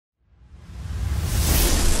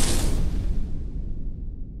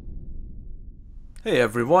Hey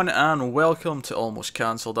everyone, and welcome to Almost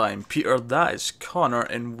Cancelled. I'm Peter, that is Connor,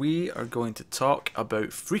 and we are going to talk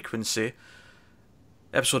about Frequency,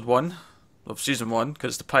 episode 1 of season 1, because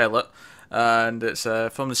it's the pilot, and it's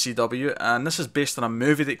from the CW, and this is based on a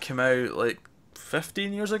movie that came out like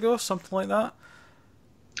 15 years ago, something like that.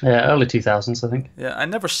 Yeah, early 2000s, I think. Yeah, I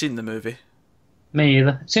never seen the movie. Me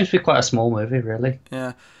either. It seems to be quite a small movie, really.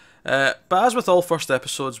 Yeah. But as with all first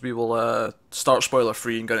episodes, we will start spoiler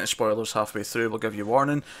free and get into spoilers halfway through. We'll give you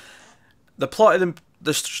warning. The plot of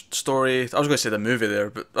the story, I was going to say the movie there,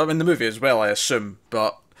 but I mean the movie as well, I assume,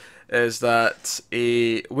 but is that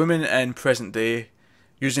a woman in present day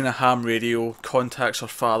using a ham radio contacts her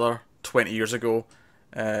father 20 years ago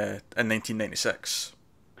in 1996.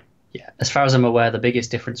 Yeah, as far as I'm aware, the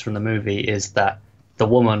biggest difference from the movie is that the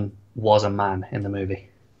woman was a man in the movie.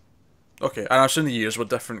 Okay, and I assume the years were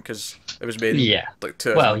different because it was made in Yeah. like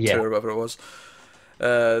Well, 2002 yeah. or whatever it was.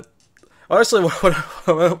 Uh, Honestly, one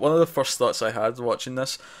of the first thoughts I had watching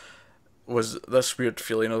this was this weird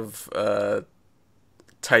feeling of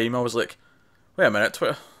time. I was like, wait a minute,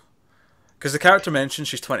 because the character mentions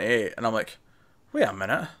she's 28, and I'm like, wait a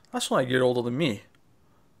minute, that's only a year older than me.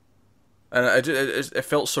 And it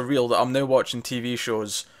felt surreal that I'm now watching TV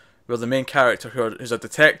shows where the main character, who's a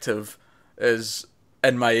detective, is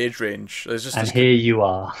in my age range. It's just And this, here you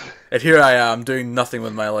are. and here I am doing nothing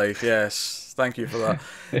with my life. Yes, thank you for that.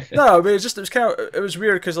 No, but it was kind of, it was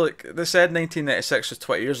weird because like they said 1996 was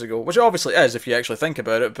 20 years ago, which it obviously is if you actually think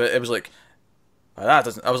about it. But it was like that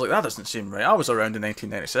doesn't. I was like that doesn't seem right. I was around in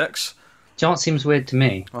 1996. Do you know what seems weird to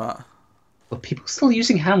me? What? Were people still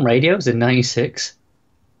using ham radios in 96?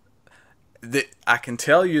 I can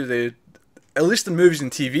tell you they, at least in movies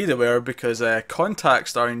and TV they were because Contact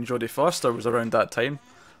starring Jodie Foster was around that time.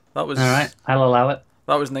 That was Alright, I'll allow it.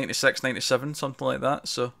 that was 96, 97, something like that.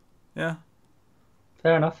 So yeah,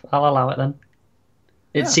 Fair enough. I'll allow it then.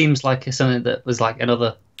 It yeah. seems like it's something that was like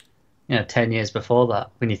another, 10 years before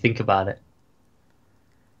that when you think about it.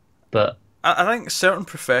 But I think certain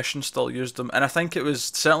professions still used them, and I think it was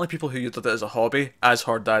certainly people who did it as a hobby, as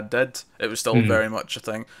her dad did. It was still mm, very much a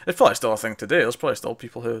thing. It's probably still a thing today. There's probably still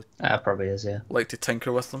people who that probably is, yeah. like to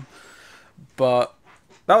tinker with them. But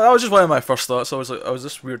that was just one of my first thoughts. I was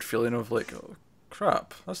this weird feeling of like, oh,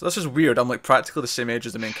 crap, this is weird. I'm like practically the same age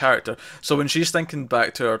as the main character. So when she's thinking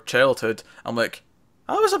back to her childhood, I'm like,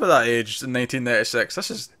 I was about that age in 1996.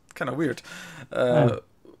 This is kind of weird. Oh. Uh,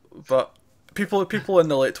 but people in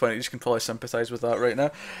the late 20s can probably sympathise with that right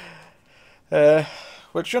now. Uh,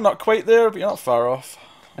 which you're not quite there, but you're not far off.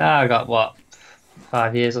 I got what,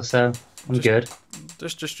 5 years or so? I'm Just good.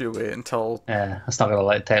 just you wait until Yeah, that's not gonna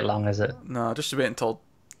like take long, is it? no, just you wait until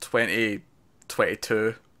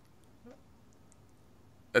 2022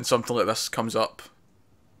 and something like this comes up.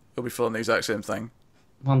 You'll be feeling the exact same thing.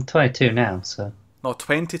 Well, I'm 22 now, so. No,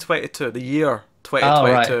 2022, the year Oh,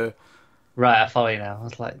 right. 2022. Right, I follow you now. I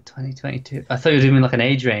was like, 2022. I thought you were doing like an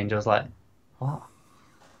age range. I was like, what?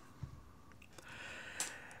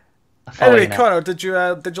 I follow Anyway, you now. Connor, did you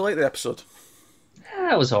like the episode?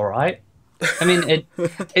 Yeah, it was all right. I mean,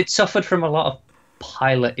 it suffered from a lot of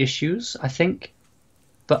pilot issues, I think,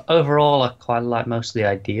 but overall, I quite like most of the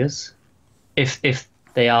ideas. If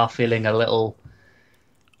they are feeling a little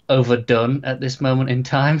overdone at this moment in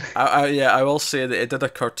time. Yeah, I will say that it did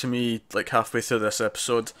occur to me like halfway through this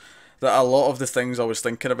episode that a lot of the things I was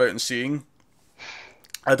thinking about and seeing,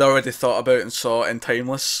 I'd already thought about and saw in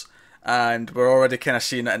Timeless, and we're already kind of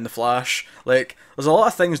seeing it in The Flash. Like, there's a lot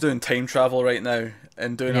of things doing time travel right now,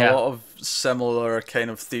 and doing a Yeah, lot of similar kind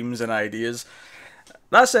of themes and ideas.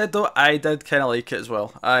 That said, though, I did kind of like it as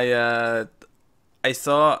well. I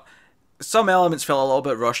thought some elements felt a little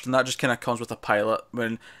bit rushed, and that just kind of comes with a pilot.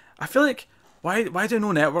 When I feel like why do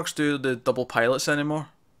no networks do the double pilots anymore?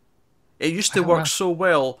 It used I to don't work know. so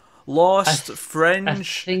well. I Lost, th I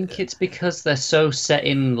Fringe. think it's because they're so set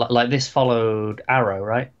in like this followed Arrow,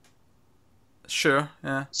 right? Sure,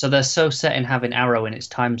 yeah. So they're so set in having Arrow in its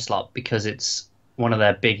time slot because it's one of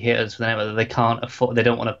their big hitters for the network that they can't afford. They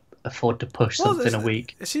don't want to afford to push Well, something a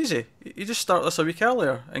week. it's easy. You just start this a week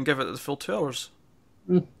earlier and give it the full 2 hours.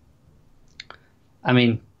 Mm. I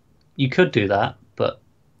mean, you could do that, but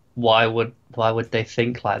why would they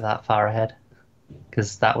think like that far ahead?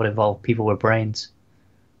 Because that would involve people with brains.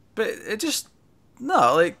 But it just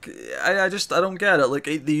no, like I don't get it. Like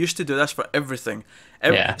they used to do this for everything,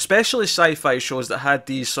 Yeah, especially sci-fi shows that had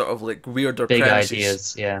these sort of like weirder big premises.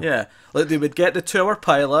 ideas. Yeah, Yeah, like they would get the 2 hour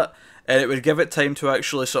pilot, and it would give it time to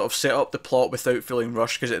actually sort of set up the plot without feeling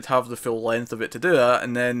rushed because it'd have the full length of it to do that,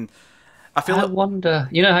 and then I feel I like wonder.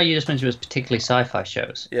 You know how you just mentioned it was particularly sci-fi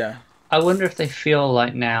shows. yeah, I wonder if they feel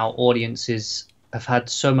like now audiences have had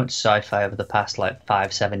so much sci-fi over the past like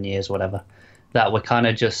 5, 7 years, whatever, that we're kind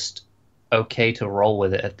of just okay to roll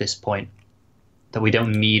with it at this point. That we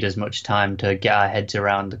don't need as much time to get our heads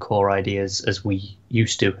around the core ideas as we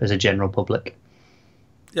used to as a general public.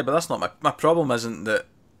 Yeah, but that's not my problem. Isn't that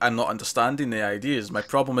I'm not understanding the ideas. My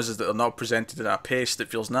problem is that they're not presented in a pace that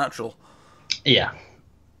feels natural. Yeah,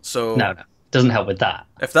 So no, doesn't help with that.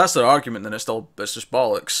 if that's their argument, then it's just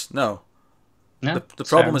bollocks. No, No, the it's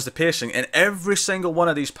problem fair. is the pacing, and every single one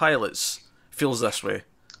of these pilots feels this way.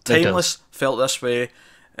 It Timeless felt this way.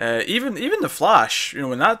 Even the Flash,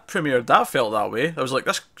 when that premiered, that felt that way. I was like,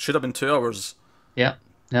 this should have been 2 hours. Yeah,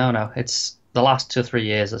 no, it's the last 2 or 3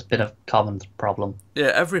 years. It's been a common problem.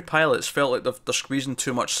 Yeah, every pilot's felt like they're squeezing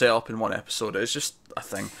too much setup in one episode. It's just a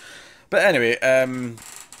thing. But anyway,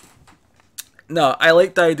 no, I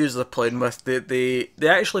like the ideas they're playing with. They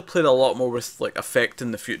actually played a lot more with like affecting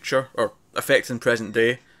the future or affecting present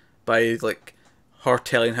day by like her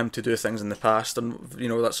telling him to do things in the past and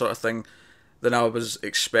that sort of thing than I was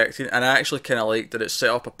expecting. And I actually kind of like that it set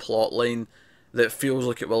up a plot line that feels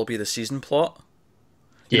like it will be the season plot.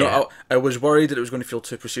 I was worried that it was going to feel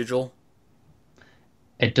too procedural.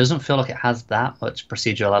 It doesn't feel like it has that much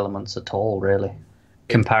procedural elements at all, really,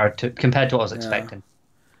 compared to what I was expecting.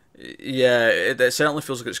 Yeah, it certainly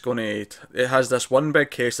feels like it's going to. It has this one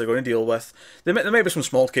big case they're going to deal with. There might be some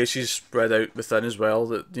small cases spread out within as well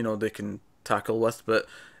that they can tackle with, but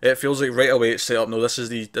it feels like right away it's set up. No, this is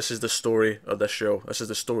the story of this show. This is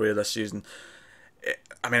the story of this season.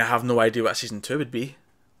 I mean, I have no idea what season 2 would be,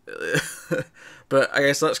 but I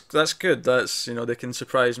guess that's good. That's they can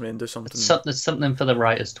surprise me and do something. It's something for the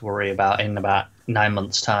writers to worry about in about 9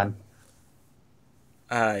 months' time.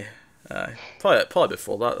 Aye. Probably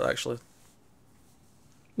before that actually.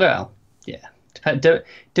 Well, yeah.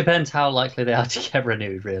 Depends how likely they are to get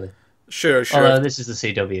renewed, really. Sure. Although this is the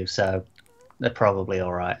CW, so they're probably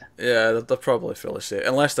all right. Yeah, they're probably fairly safe.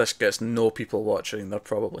 Unless this gets no people watching, they're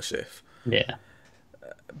probably safe. Yeah.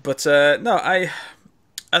 But no, I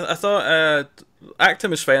thought acting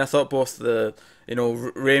was fine. I thought both the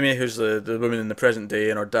Raimi, who's the woman in the present day,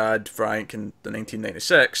 and her dad Frank in the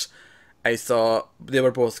 1996. I thought they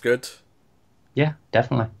were both good. Yeah,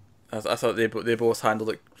 definitely. I thought they both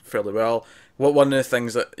handled it fairly well. One of the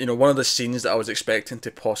things that one of the scenes that I was expecting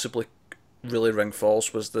to possibly really ring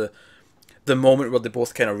false was the moment where they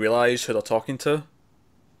both kind of realise who they're talking to,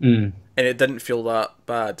 and it didn't feel that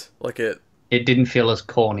bad. Like it didn't feel as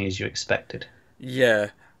corny as you expected.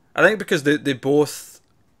 Yeah, I think because they both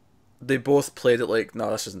played it like,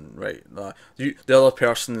 no, this isn't right. No, the other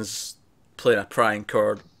person's playing a prank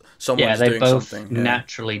or someone's they doing both something. Yeah.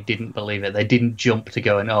 naturally didn't believe it. They didn't jump to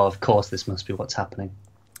go and, oh, of course this must be what's happening.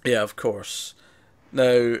 Yeah, of course.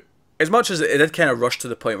 Now, as much as it did kind of rush to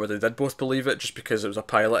the point where they did both believe it, just because it was a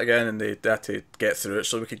pilot again and they had to get through it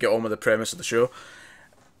so we could get on with the premise of the show.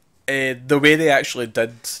 The way they actually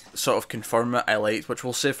did sort of confirm it, I liked, which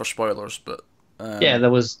we'll save for spoilers, but... yeah,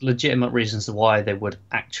 there was legitimate reasons why they would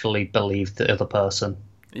actually believe the other person.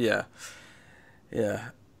 Yeah.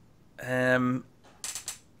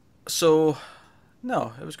 So,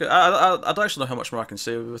 no, it was good. I don't actually know how much more I can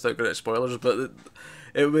say without getting spoilers, but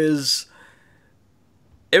it was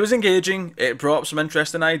engaging. It brought up some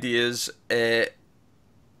interesting ideas. It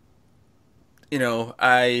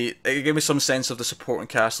gave me some sense of the supporting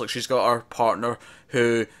cast. Like, she's got her partner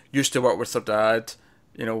who used to work with her dad,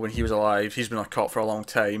 when he was alive. He's been a cop for a long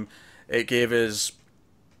time. It gave us,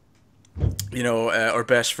 our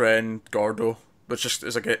best friend, Gordo, which just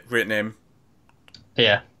is a great name.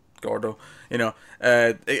 Yeah. Gordo.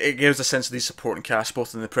 It gives a sense of these supporting cast,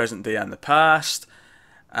 both in the present day and the past.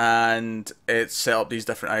 And it set up these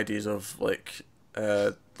different ideas of,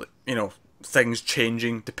 things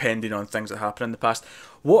changing depending on things that happen in the past.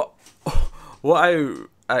 What I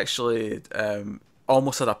actually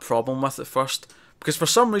almost had a problem with at first, because for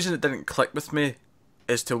some reason it didn't click with me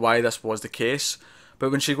as to why this was the case.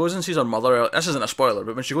 But when she goes and sees her mother, this isn't a spoiler,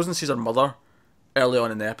 but when she goes and sees her mother early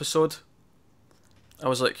on in the episode, I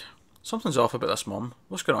was like, something's off about this mum.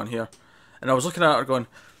 What's going on here? And I was looking at her going,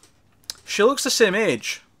 she looks the same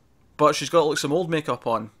age, but she's got some old makeup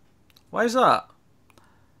on. Why is that?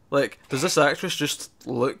 Like, does this actress just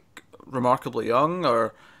look remarkably young,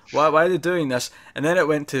 or why are they doing this? And then it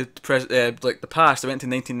went to the past. It went to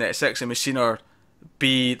 1996, and we've seen her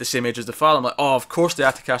be the same age as the father. I'm like, oh, of course they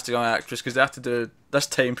had to cast a young actress because they have to do this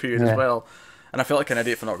time period as well. And I felt like an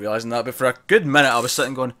idiot for not realising that. But for a good minute, I was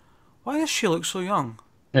sitting going, why does she look so young?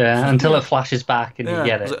 Yeah, until it flashes back and you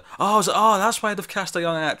get it. I was like, that's why they've cast a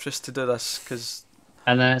young actress to do this.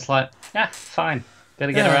 And then it's like, fine.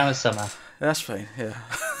 Gotta get around it somehow. That's fine, yeah.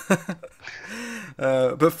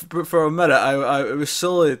 But for a minute, it was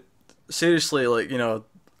silly, seriously, like, you know,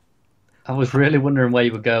 I was really wondering where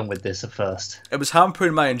you were going with this at first. it was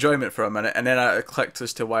hampering my enjoyment for a minute, and then I clicked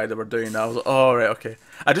as to why they were doing that. I was like, oh, right, okay.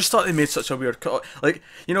 I just thought they made such a weird cut. Like,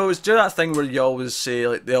 you know, it was do that thing where you always say,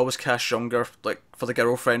 like, they always cast younger, like, for the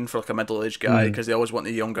girlfriend, for, like, a middle-aged guy, because they always want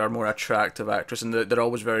the younger, more attractive actress, and they're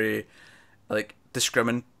always very, like,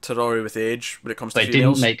 discriminatory with age when it comes to But it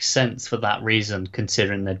females. didn't make sense for that reason,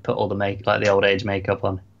 considering they'd put all the like the old age makeup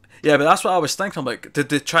on. Yeah, but that's what I was thinking. I'm like, did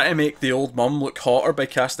they try to make the old mum look hotter by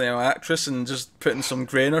casting an actress and just putting some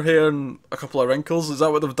grey in her hair and a couple of wrinkles? Is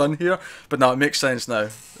that what they've done here? But no, it makes sense now.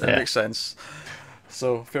 It Yeah. makes sense.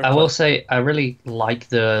 So, fair I play. will say I really like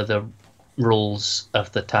the rules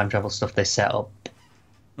of the time travel stuff they set up.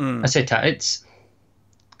 I say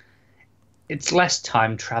it's less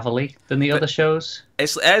time travel-y than the other shows.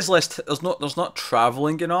 It is less. There's not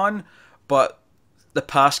travelling going on, but the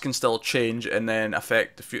past can still change and then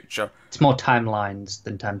affect the future. It's more timelines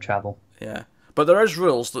than time travel. Yeah, but there is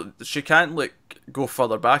rules that she can't like go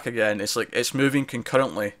further back again. It's like it's moving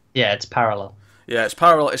concurrently. Yeah, it's parallel. Yeah, it's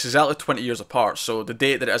parallel. It's exactly 20 years apart. So the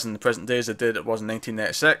date that it is in the present day is the date it was in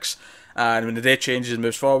 1996, and when the day changes and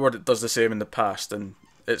moves forward, it does the same in the past. And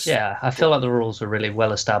it's Yeah, I feel like the rules are really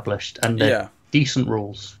well established and they're Yeah. decent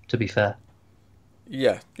rules, to be fair.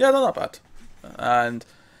 yeah, they're not bad, and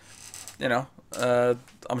you know,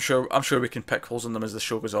 I'm sure we can pick holes in them as the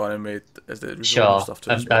show goes on and as the review Sure, stuff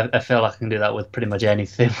too. As well. I feel like I can do that with pretty much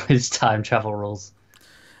anything with time travel rules.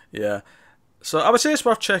 Yeah, so I would say it's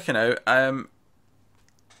worth checking out.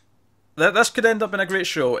 This could end up in a great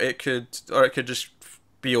show. It could, or it could just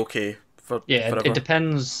be okay for Yeah, forever. it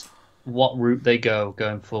depends what route they go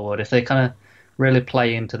going forward. If they kind of really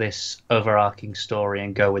play into this overarching story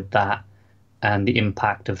and go with that and the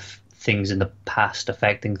impact of things in the past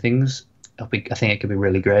affecting things, I think it could be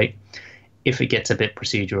really great. If it gets a bit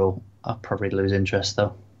procedural, I'll probably lose interest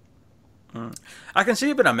though. I can see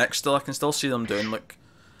it being a mix still. I can still see them doing like.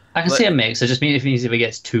 I can Like- see a mix. I just mean if it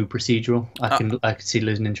gets too procedural, I can see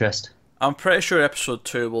losing interest. I'm pretty sure episode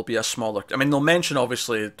 2 will be a smaller. I mean, they'll mention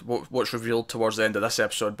obviously what's revealed towards the end of this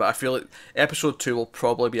episode, but I feel like episode 2 will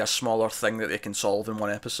probably be a smaller thing that they can solve in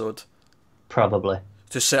one episode Probably.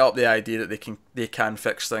 to set up the idea that they can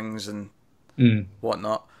fix things and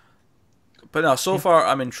whatnot. But no, so far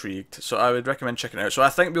I'm intrigued, so I would recommend checking it out. So I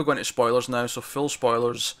think we'll go into spoilers now. So full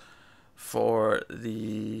spoilers for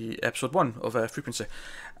the episode 1 of Frequency.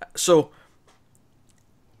 So.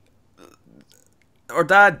 Her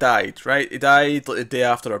dad died, right? He died like the day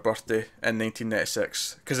after her birthday in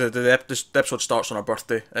 1996 because the episode starts on her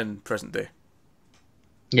birthday in present day.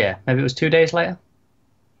 Yeah, maybe it was 2 days later.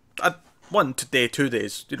 2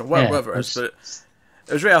 days, you know, Yeah, whatever it is. But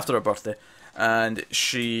it was right after her birthday, and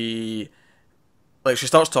she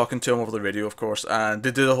starts talking to him over the radio, of course, and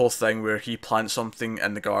they do the whole thing where he plants something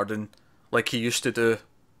in the garden, like he used to do.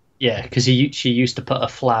 Yeah, because she used to put a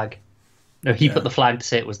flag. No, he put the flag to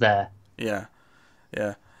say it was there. Yeah.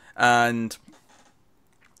 Yeah, and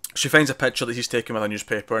she finds a picture that he's taken with a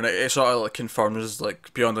newspaper, and it sort of like confirms,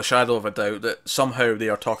 like beyond a shadow of a doubt, that somehow they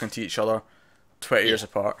are talking to each other, 20 years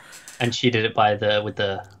apart. And she did it with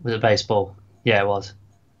the baseball. Yeah, it was.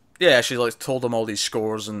 Yeah, she like told him all these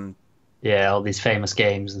scores and Yeah, all these famous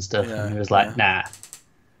games and stuff. Yeah, And he was like, nah.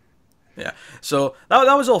 yeah. So that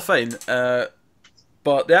was all fine.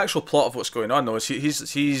 But the actual plot of what's going on though is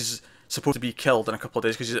he's supposed to be killed in a couple of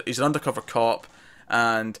days because he's an undercover cop.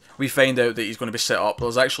 And we find out that he's going to be set up.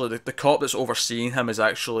 There's actually the cop that's overseeing him is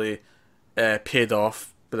actually paid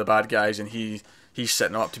off by the bad guys, and he's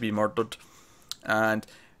setting up to be murdered. And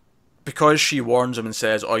because she warns him and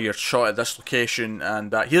says, "Oh, you're shot at this location,"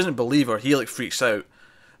 and that he doesn't believe her, he like freaks out.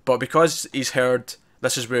 But because he's heard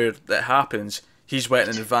this is where that happens, he's went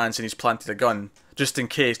in advance and he's planted a gun just in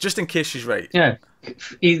case she's right. You know,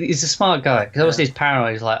 he's a smart guy. Because obviously he's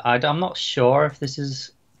paranoid. He's like, I'm not sure if this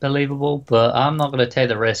is believable, but I'm not going to take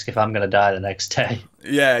the risk if I'm going to die the next day.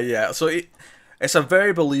 Yeah. So it's a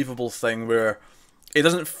very believable thing where he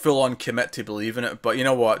doesn't full on commit to believing it, but you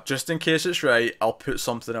know what? Just in case it's right, I'll put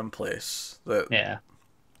something in place that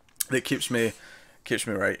keeps me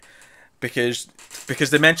right. Because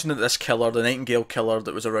they mentioned that this killer, the Nightingale killer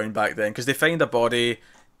that was around back then, because they find a body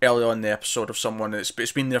early on in the episode of someone it's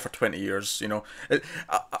been there for 20 years, you know.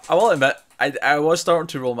 I will admit, I was starting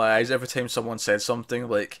to roll my eyes every time someone said something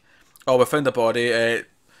like, "Oh, we found a body, the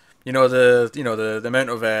amount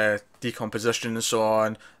of decomposition and so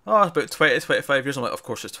on. Oh, it's about 20 to 25 years." I'm like, of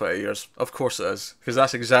course it's 20 years. Of course it is, because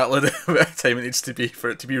that's exactly the amount of time it needs to be for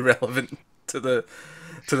it to be relevant to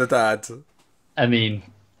the dad. I mean,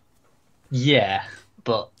 yeah,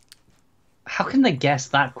 but how can they guess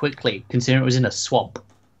that quickly, considering it was in a swamp?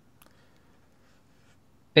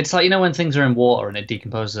 It's like, when things are in water and it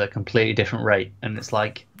decomposes at a completely different rate, and it's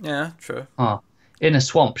like, Yeah, true. oh, in a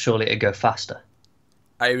swamp, surely it'd go faster.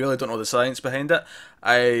 I really don't know the science behind it.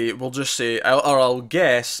 I will just say, I'll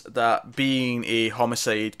guess that being a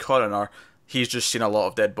homicide coroner, he's just seen a lot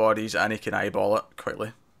of dead bodies and he can eyeball it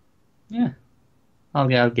quickly. Yeah,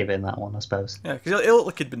 I'll give him that one, I suppose. Yeah, because he looked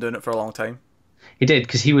like he'd been doing it for a long time. He did,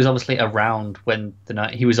 because he was obviously around when the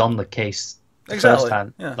night he was on the case the Exactly. first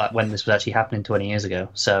time, Yeah. like when this was actually happening 20 years ago.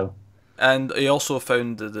 So And he also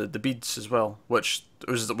found the beads as well, which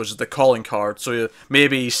was the calling card. So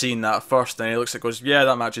maybe he's seen that first, and he looks like goes, yeah,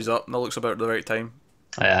 that matches up, and that looks about the right time.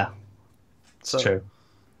 yeah, it's So true.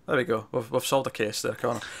 there we go. We've solved a case there,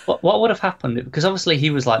 Connor. What would have happened? Because obviously he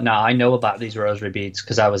was like, "Nah, I know about these rosary beads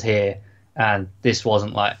because I was here, and this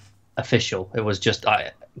wasn't like official. It was just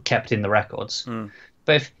I kept in the records."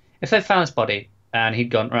 But if they found his body and he'd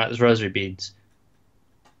gone, right, there's rosary beads,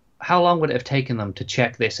 how long would it have taken them to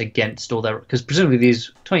check this against all their? Because presumably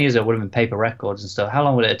these 20 years ago would have been paper records and stuff. How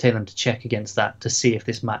long would it have taken them to check against that to see if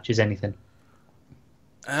this matches anything?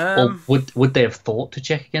 Or would they have thought to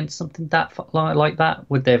check against something like that?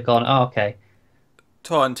 Would they have gone, oh, okay,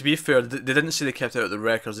 Ton, to be fair, they didn't say they kept it out of the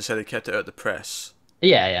records. They said they kept it out of the press.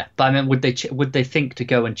 yeah. But I mean, would they think to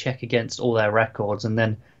go and check against all their records, and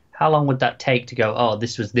then how long would that take to go? Oh,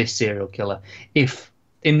 this was this serial killer. If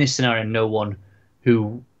in this scenario, no one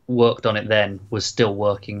who worked on it then was still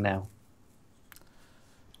working now.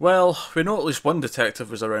 Well, we know at least one detective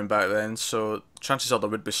was around back then, so chances are there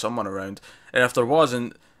would be someone around. And if there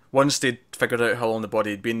wasn't, once they'd figured out how long the body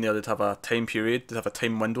had been there, they'd have a time period, they'd have a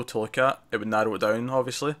time window to look at. It would narrow it down,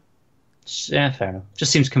 obviously. Yeah, fair enough.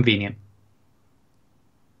 Just seems convenient.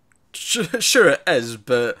 Sure it is,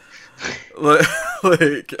 but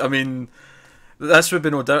like I mean, this would be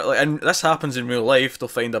no doubt. Like, and this happens in real life. They'll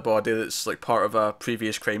find a body that's like part of a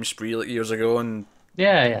previous crime spree like years ago, and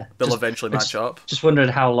Yeah. they'll eventually match up. Just wondered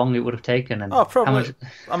how long it would have taken and Oh, probably how much.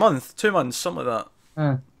 a month, 2 months, something like that.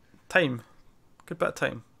 Uh, Time, good bit of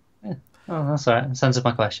time. oh, that's all right. That answers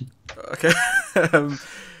my question. Okay.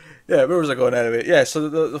 Yeah, where was I going anyway? Yeah, so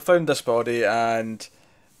they found this body and.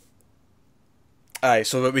 Aye,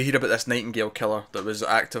 so we hear about this Nightingale killer that was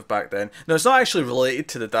active back then. Now, it's not actually related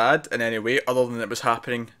to the dad in any way, other than it was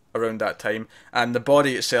happening around that time. And the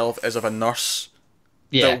body itself is of a nurse.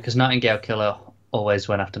 Yeah, because Nightingale Killer always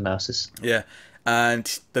went after nurses. Yeah,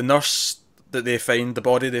 and the nurse that they find, the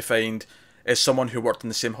body they find, is someone who worked in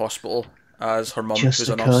the same hospital as her mum, Just who's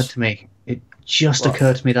a occurred nurse. to me. It just What?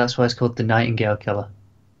 occurred to me that's why it's called the Nightingale Killer.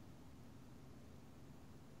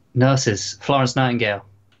 Nurses, Florence Nightingale.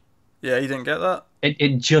 Yeah, you didn't get that?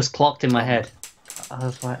 It just clocked in my head. I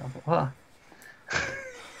was like, what?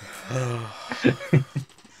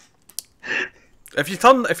 If you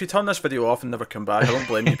turn this video off and never come back, I don't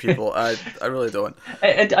blame you people. I really don't.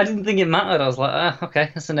 I didn't think it mattered. I was like,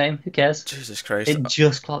 okay, that's the name. Who cares? Jesus Christ. It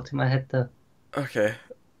just clocked in my head though. Okay.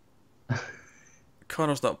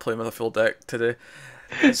 Connor's not playing with a full deck today.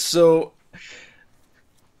 So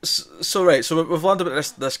right, so we've learned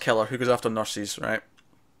about this killer who goes after nurses, right?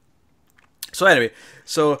 So anyway,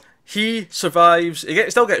 so he survives. He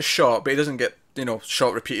still gets shot, but he doesn't get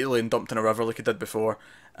shot repeatedly and dumped in a river like he did before.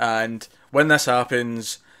 And when this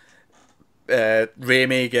happens,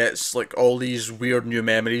 Raimi gets like all these weird new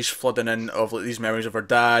memories flooding in of like these memories of her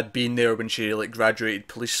dad being there when she like graduated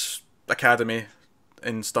police academy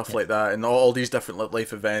and stuff like that, and all these different like,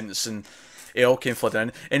 life events, and it all came flooding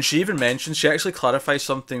in. And she even mentions, she actually clarifies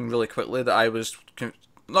something really quickly that I was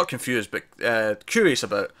not confused but curious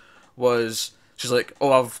about. Was she's like,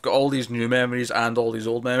 oh, I've got all these new memories and all these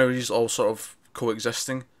old memories all sort of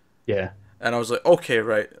coexisting. Yeah. And I was like, okay,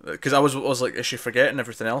 right, because I was like, is she forgetting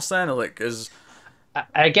everything else then? Or like, is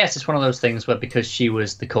I guess it's one of those things where because she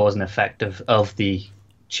was the cause and effect of the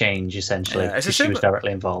change, essentially, Yeah, it's a because she shame was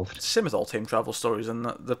directly involved. it's the same with all time travel stories, and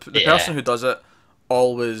the Yeah. person who does it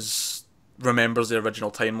always remembers the original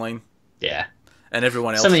timeline, Yeah. and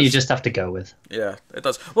everyone else. Something you just have to go with. Yeah, it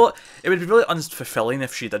does. Well, it would be really unfulfilling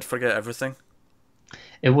if she did forget everything.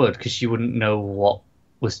 It would, because she wouldn't know what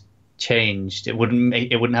was changed. It wouldn't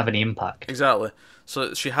have any impact. Exactly.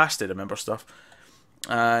 So she has to remember stuff,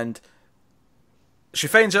 and she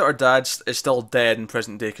finds out her dad is still dead in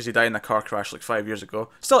present day because he died in a car crash like 5 years ago.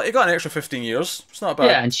 Still, he got an extra 15 years. It's not bad.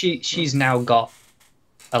 Yeah, and she's now got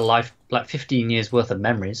a life, like 15 years worth of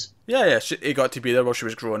memories. Yeah. He got to be there while she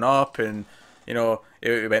was growing up, and he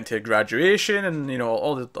went to graduation, and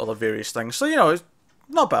all the other various things. So it's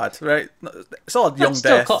not bad, right? It's all a young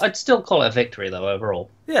death. I'd still call it a victory, though, overall.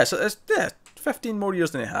 Yeah, so it's 15 more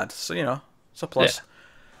years than he had. So it's a plus.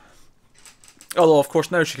 Although, of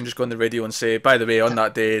course, now she can just go on the radio and say, by the way, on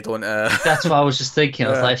that day, don't... That's what I was just thinking. I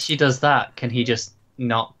was Yeah. like, if she does that, can he just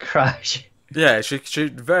not crash? Yeah, she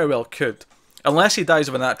very well could. Unless he dies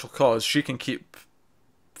of a natural cause, she can keep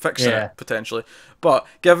fixing Yeah. it, potentially. But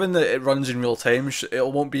given that it runs in real time, it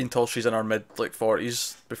won't be until she's in her mid, like,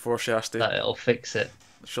 40s before she has to... That it'll fix it.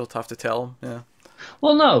 She'll have to tell him, yeah.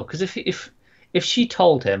 Well, no, because if she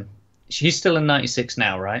told him, she's still in '96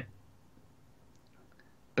 now, right?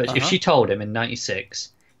 But if Uh-huh. she told him in '96,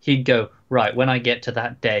 he'd go, right, when I get to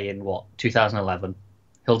that day in what, 2011,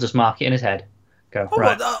 he'll just mark it in his head. Go, Oh,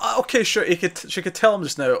 right. well, okay, sure, she could tell him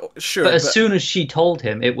just now, sure, But as soon as she told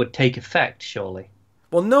him, it would take effect, surely.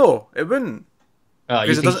 Well, no, it wouldn't. Oh, you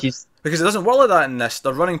Because it think doesn't, he's... because it doesn't work like that in this.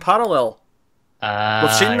 They're running parallel.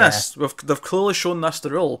 We've seen yeah. this. They've clearly shown this the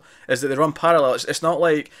rule, is that they run parallel. It's not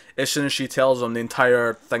like as soon as she tells them the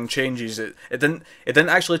entire thing changes. It didn't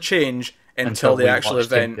actually change until the we actual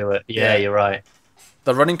watched him event. do it. Yeah, you're right.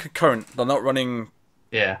 They're running concurrent. They're not running.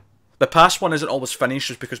 Yeah. The past one isn't always finished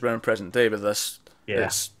just because we're in present day. But this, Yeah.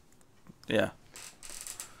 yeah,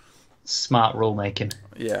 Smart rulemaking.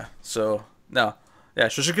 yeah. So no, yeah.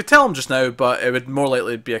 So she could tell them just now, but it would more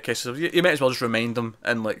likely be a case of you might as well just remind them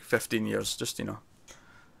in like 15 years. Just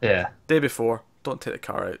Yeah. day before. Don't take the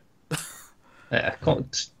car out. Yeah. Do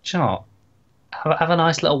you know what? Have a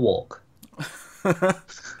nice little walk.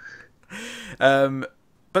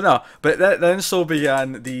 But no, then so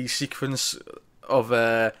began the sequence of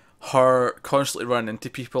her constantly running into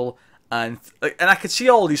people, and I could see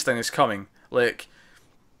all these things coming, like,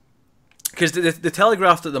 because they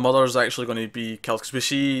telegraphed that the mother is actually going to be killed, because we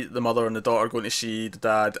see the mother and the daughter going to see the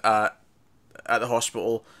dad at the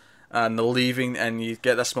hospital, and they're leaving, and you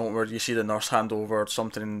get this moment where you see the nurse hand over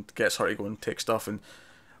something and gets her to go and take stuff, and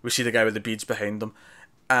we see the guy with the beads behind them.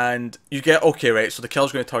 And you get, okay, right, so the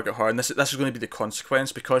killer's going to target her, and this is going to be the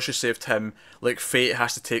consequence. Because she saved him, like, fate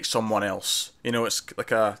has to take someone else. It's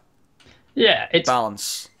like a Yeah, it's.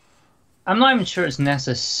 balance. I'm not even sure it's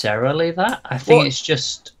necessarily that. I think Well- it's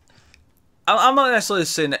just. I'm not necessarily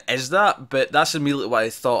saying it is that, but that's immediately what I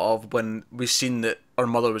thought of when we seen that our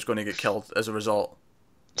mother was going to get killed as a result.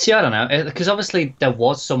 See, I don't know, because obviously there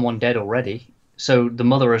was someone dead already, so the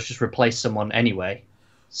mother has just replaced someone anyway.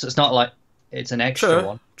 So it's not like it's an extra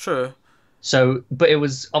one. True. So, but it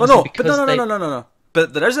was But obviously no, because but no. they. No.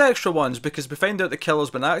 But there is extra ones, because we find out the killer's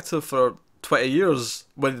been active for 20 years,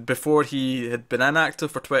 when before he had been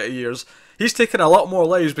inactive for 20 years. He's taken a lot more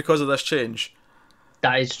lives because of this change.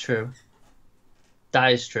 That is true.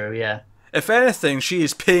 That is true. Yeah. If anything, she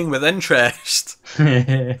is paying with interest.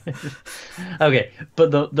 Okay,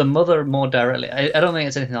 but the mother more directly. I don't think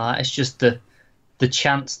it's anything like that. It's just the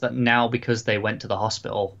chance that now, because they went to the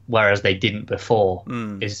hospital, whereas they didn't before,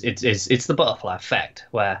 is it's the butterfly effect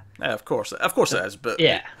where. Yeah, of course it is. But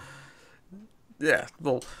Yeah. yeah.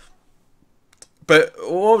 Well, but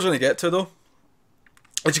what I was going to get to though,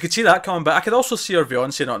 is you could see that coming, but I could also see her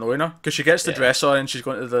Beyonce not knowing her, because she gets the Yeah. dress on and she's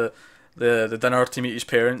going to the dinner to meet his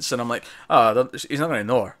parents, and I'm like, he's not going to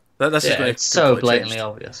know her. This is Yeah, going to it's so completely blatantly change.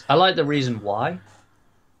 obvious. I like the reason why.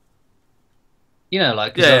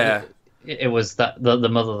 Like 'cause Yeah. it was that the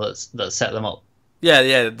mother that set them up.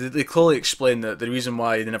 Yeah. They clearly explain that the reason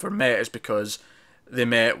why they never met is because they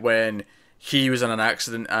met when he was in an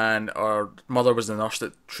accident and our mother was the nurse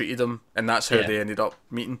that treated him, and that's how Yeah. they ended up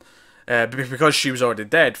meeting. Because she was already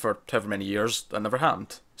dead for however many years, that never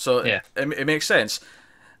happened. So Yeah. it makes sense.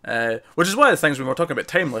 Which is one of the things when we're talking about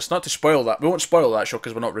Timeless, not to spoil that, we won't spoil that show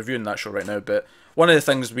because we're not reviewing that show right now, but one of the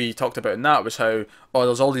things we talked about in that was how,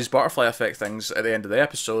 there's all these butterfly effect things at the end of the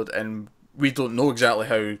episode, and we don't know exactly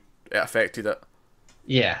how it affected it.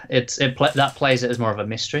 Yeah, that plays it as more of a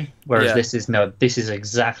mystery, whereas Yeah. this is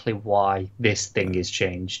exactly why this thing is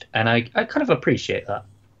changed, and I kind of appreciate that.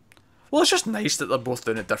 Well, it's just nice that they're both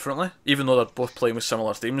doing it differently, even though they're both playing with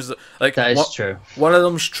similar themes. Like, That is true. One of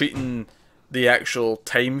them's treating the actual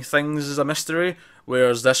time things as a mystery,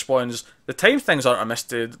 whereas this one's, the time things aren't a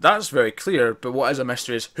mystery. That's very clear. But what is a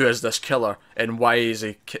mystery is, who is this killer and why is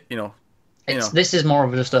he? This is more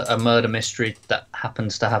of just a murder mystery that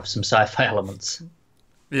happens to have some sci-fi elements.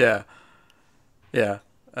 Yeah.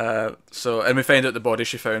 So, and we find out the body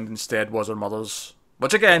she found instead was her mother's,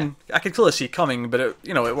 which again I could clearly see coming, but it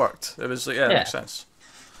worked. It was like, it makes sense.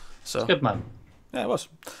 So Good man. yeah, it was.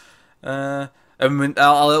 And I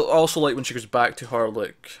also like when she goes back to her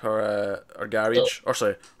her garage, or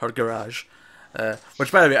sorry, her garage.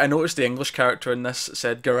 Which, by the way, I noticed the English character in this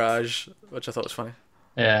said garage, which I thought was funny.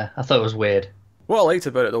 Yeah, I thought it was weird. What I liked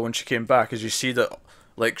about it though when she came back is you see that,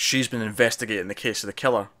 like, she's been investigating the case of the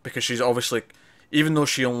killer, because she's obviously, even though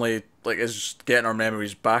she only like is getting her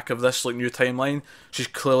memories back of this like new timeline, she's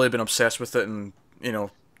clearly been obsessed with it and Yeah.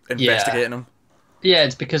 investigating them. Yeah,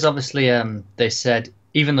 it's because obviously they said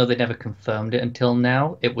even though they never confirmed it until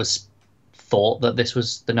now, it was thought that this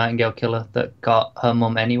was the Nightingale killer that got her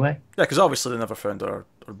mum anyway. Yeah, because obviously they never found her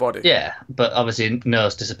body. Yeah, but obviously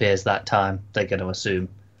nurse disappears that time. They're going to assume.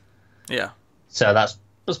 Yeah. So that's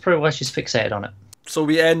probably why she's fixated on it. So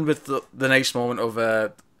we end with the nice moment of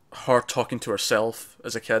her talking to herself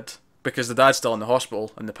as a kid because the dad's still in the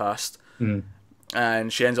hospital in the past, Mm.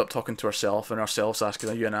 and she ends up talking to herself, and herself's asking,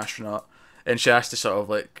 "Are you an astronaut?" And she has to sort of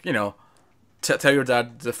like tell your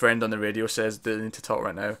dad the friend on the radio says they need to talk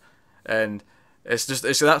right now, and it's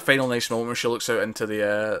that final nice moment where she looks out into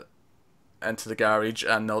the garage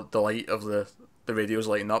and the light of the radio's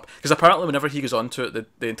lighting up because apparently whenever he goes onto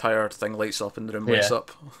it the entire thing lights up and the room lights Yeah.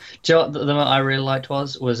 up. Do you know what the one I really liked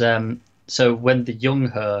was so when the young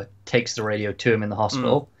her takes the radio to him in the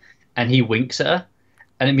hospital and he winks at her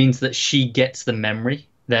and it means that she gets the memory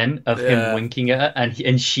then of him Yeah. winking at her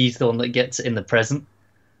and she's the one that gets it in the present.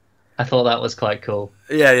 I thought that was quite cool.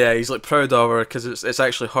 Yeah, he's like proud of her because it's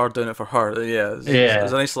actually her doing it for her. Yeah, it's Yeah.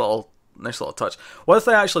 a nice little touch. One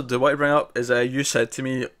thing I actually do want to bring up is you said to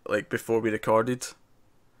me like before we recorded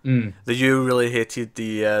Mm. that you really hated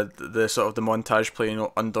the sort of the montage playing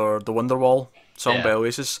under the Wonderwall song Yeah. by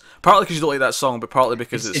Oasis. Partly because you don't like that song, but partly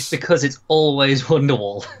because It's because it's always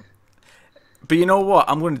Wonderwall. But you know what?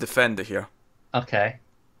 I'm going to defend it here. Okay.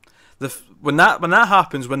 When that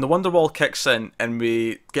happens, when the Wonderwall kicks in and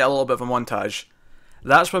we get a little bit of a montage,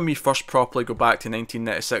 that's when we first properly go back to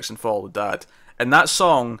 1996 and Follow the Dad, and that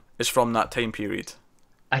song is from that time period.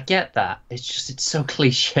 I get that. It's so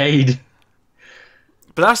cliched.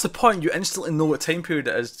 But that's the point. You instantly know what time period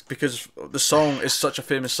it is because the song is such a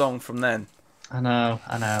famous song from then. I know.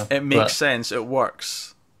 It makes But sense. It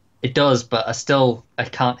works. it does, but I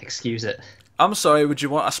can't excuse it. I'm sorry. Would you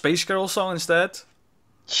want a Spice Girl song instead?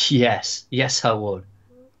 Yes, I would.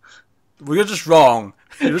 Well, you're just wrong.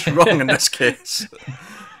 You're just wrong in this case.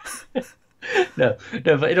 No,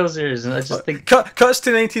 but in all seriousness, I just think Cuts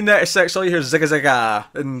to 1996. All you hear is Zigga Zagga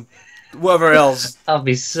and whatever else. I'll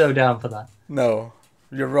be so down for that. No,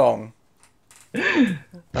 you're wrong.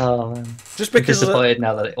 Oh man, Just I'm because disappointed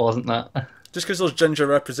now that it wasn't that. just because there's ginger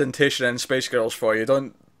representation in Spice Girls for you,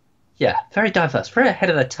 don't. Yeah, very diverse, very ahead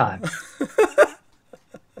of their time.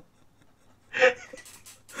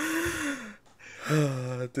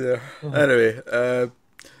 Oh dear. Anyway,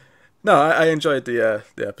 no, I enjoyed the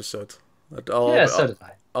episode. Yeah, so did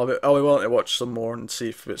I. I'll be willing to watch some more and see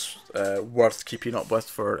if it's worth keeping up with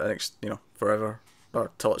for forever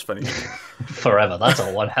or till it's finished. Forever. That's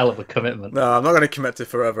a one hell of a commitment. No, I'm not going to commit to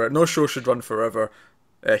forever. No show should run forever.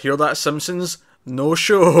 Hear that, Simpsons? No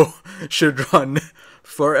show should run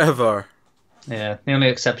forever. Yeah, the only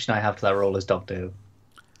exception I have to that rule is Doctor Who.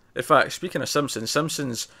 In fact, speaking of Simpsons,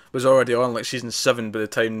 Simpsons was already on like season 7 by the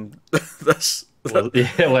time this. Well,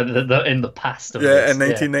 yeah, when in the past of Yeah, this, in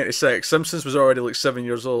 1996. Simpsons was already like 7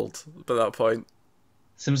 years old by that point.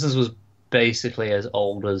 Simpsons was basically as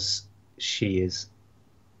old as she is.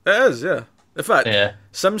 It is, yeah. In fact, Yeah,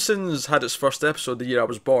 Simpsons had its first episode the year I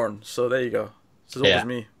was born, so there you go. It's as old Yeah. as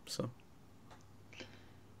me, so.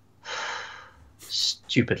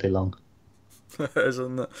 stupidly long.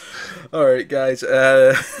 Isn't it? Alright, guys.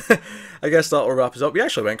 I guess that'll wrap us up. We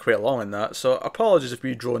actually went quite long in that, so apologies if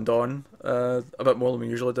we droned on a bit more than we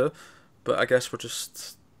usually do, but I guess we're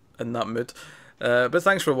just in that mood. But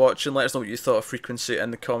thanks for watching. Let us know what you thought of Frequency in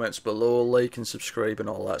the comments below. Like and subscribe and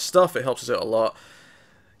all that stuff. It helps us out a lot.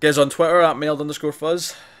 Get us on Twitter at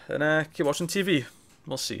mailed_fuzz, and keep watching TV.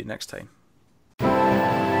 We'll see you next time.